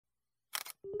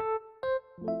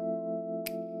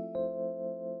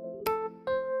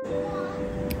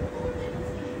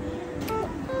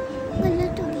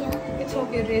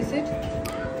erase it.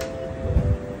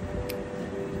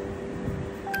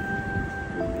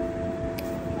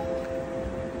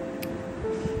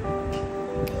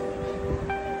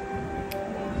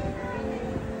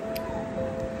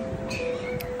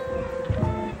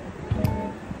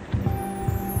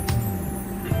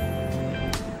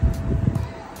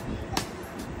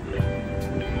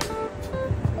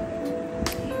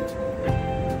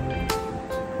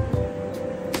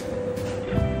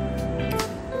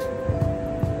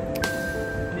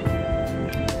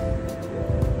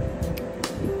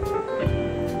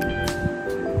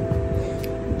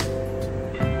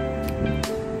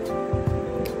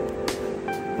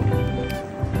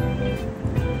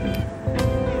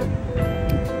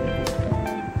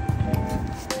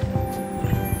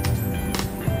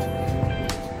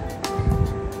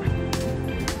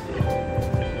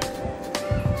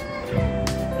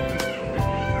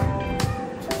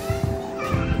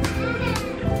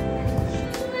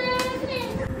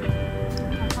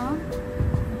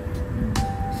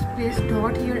 Place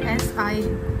dot here, SI.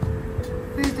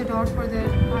 Place the dot for the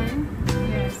I.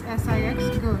 Yes,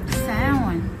 SIX. Good.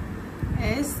 Sound.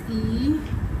 SEEN.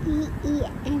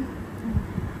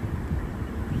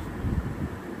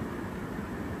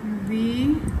 V.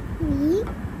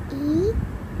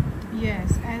 Yes,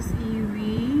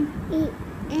 SEVEN.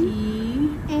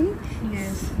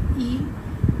 Yes, E.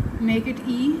 Make it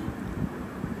E.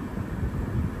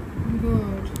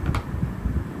 Good.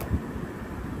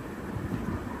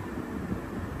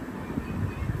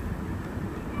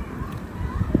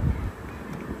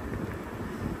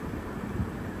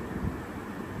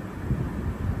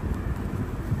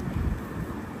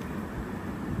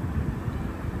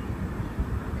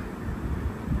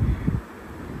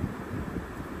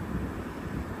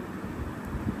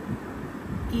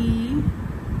 E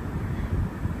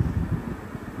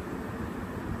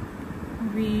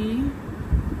V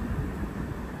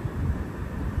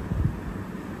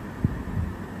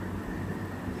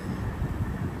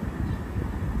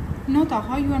No,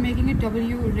 Taha, you are making it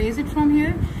W. Raise it from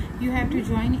here. You have to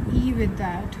join E with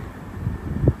that.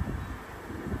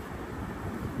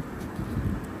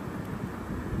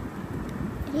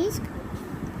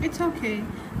 It's okay.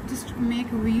 Just make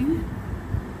V.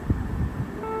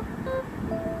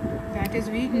 That is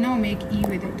V. Now make E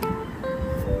with it.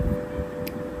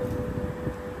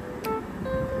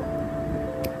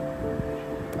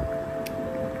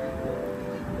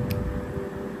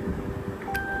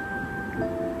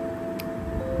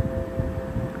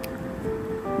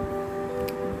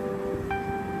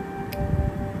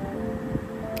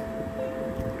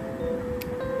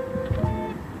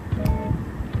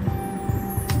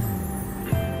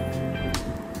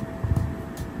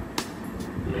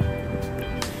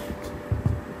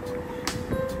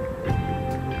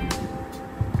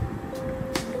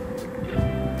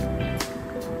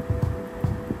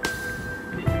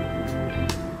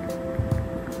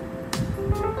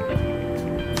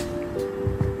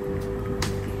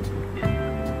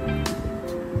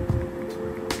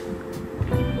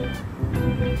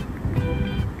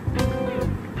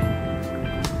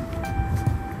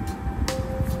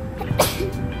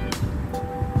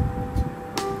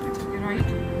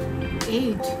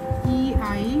 Eight.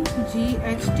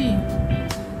 EIGHT.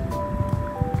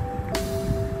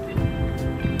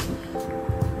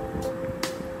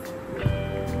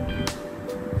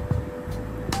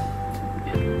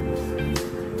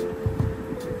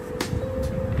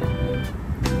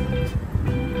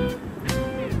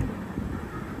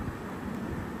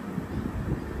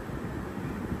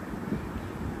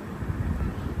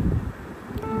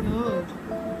 Good.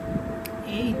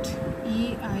 8.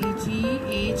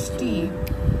 EIGHT.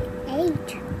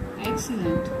 8.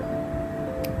 Excellent.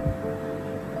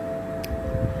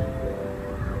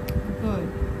 Good.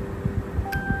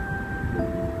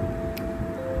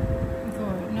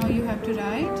 Good. Now you have to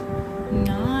write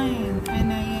 9.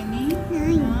 N-I-N-E.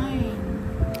 9.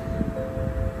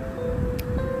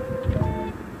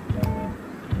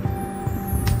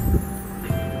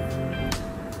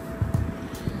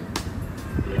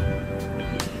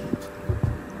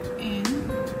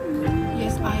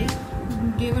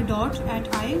 Give a dot at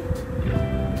I,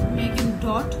 making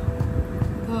dot.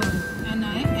 Good.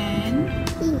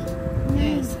 N-I-N-E.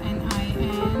 Yes,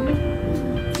 N-I-N.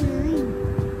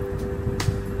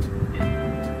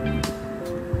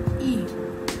 E.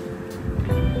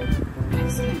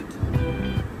 Excellent.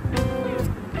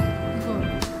 Good.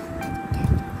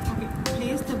 Okay,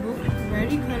 place the book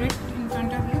very correct in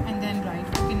front of you and then write.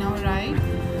 Okay, now write.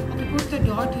 Okay, put the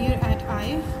dot here at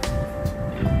I.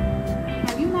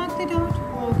 Have you marked the dot?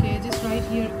 Okay, just write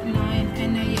here 9,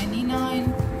 N-I-N-E,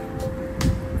 9.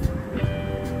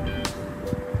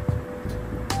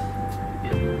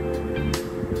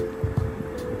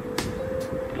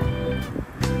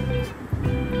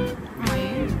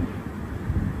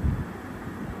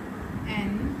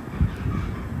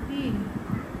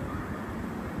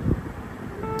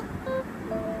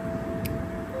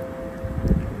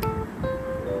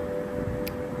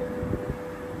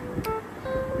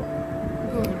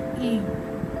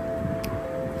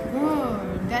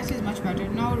 much better.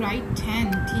 Now write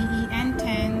 10. T-E-N,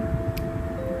 10.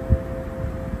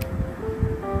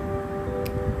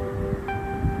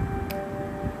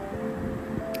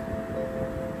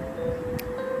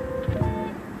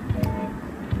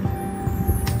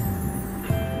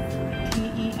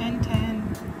 T-E-N,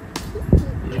 10.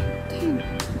 10.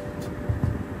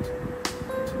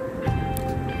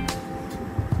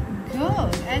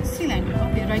 Good. Excellent.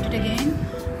 Okay, write it again.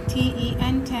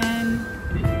 T-E-N,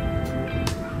 10.